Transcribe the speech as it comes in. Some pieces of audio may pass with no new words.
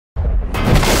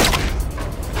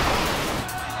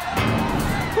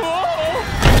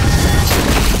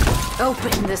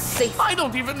Open the safe. I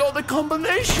don't even know the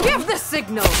combination. Give the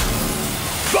signal.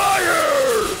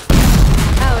 Fire!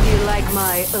 How do you like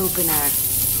my opener?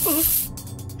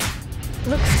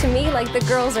 Looks to me like the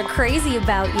girls are crazy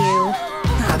about you.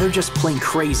 Nah, they're just plain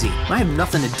crazy. I have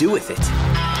nothing to do with it.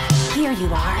 Here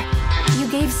you are. You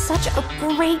gave such a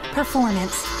great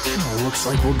performance. Oh, looks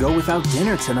like we'll go without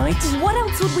dinner tonight. What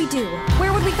else would we do?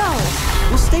 Where would we go?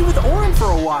 We'll stay with Orm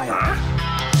for a while.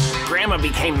 Grandma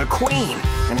became the queen,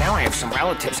 and now I have some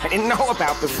relatives I didn't know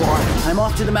about before. I'm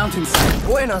off to the mountainside.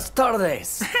 Buenas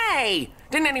tardes. Hey!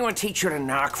 Didn't anyone teach you to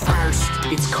knock first?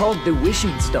 It's called the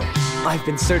Wishing Stone. I've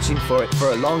been searching for it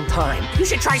for a long time. You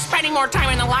should try spending more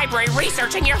time in the library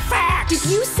researching your facts! Did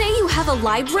you say you have a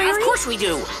library? Of course we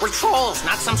do! We're trolls,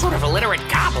 not some sort of illiterate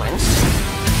goblins.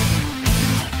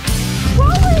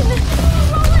 Rollan!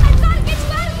 Rollan, I've got to get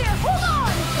you out of there! Hold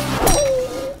on!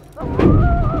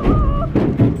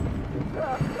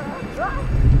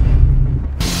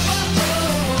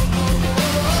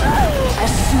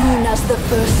 As soon as the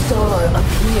first star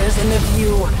appears in the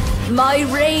view, my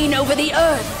reign over the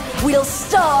earth will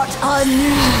start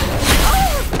anew.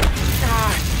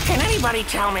 Can anybody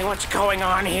tell me what's going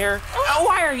on here?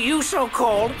 Why are you so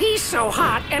cold, he's so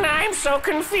hot, and I'm so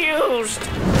confused?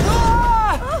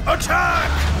 Attack!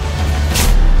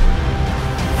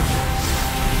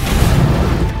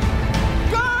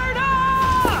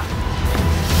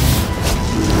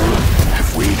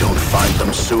 If we don't find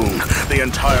them soon, the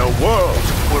entire world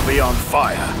will be on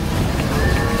fire.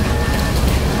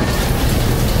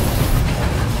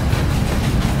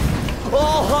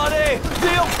 Oh, honey!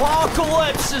 The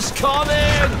apocalypse is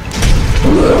coming!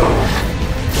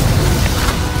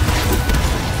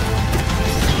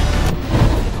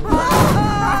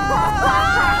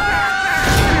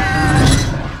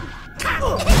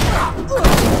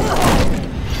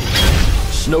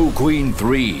 Snow Queen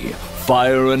 3,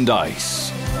 Fire and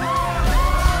Ice.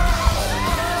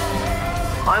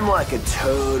 I'm like a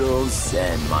total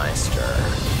Zen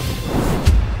meister.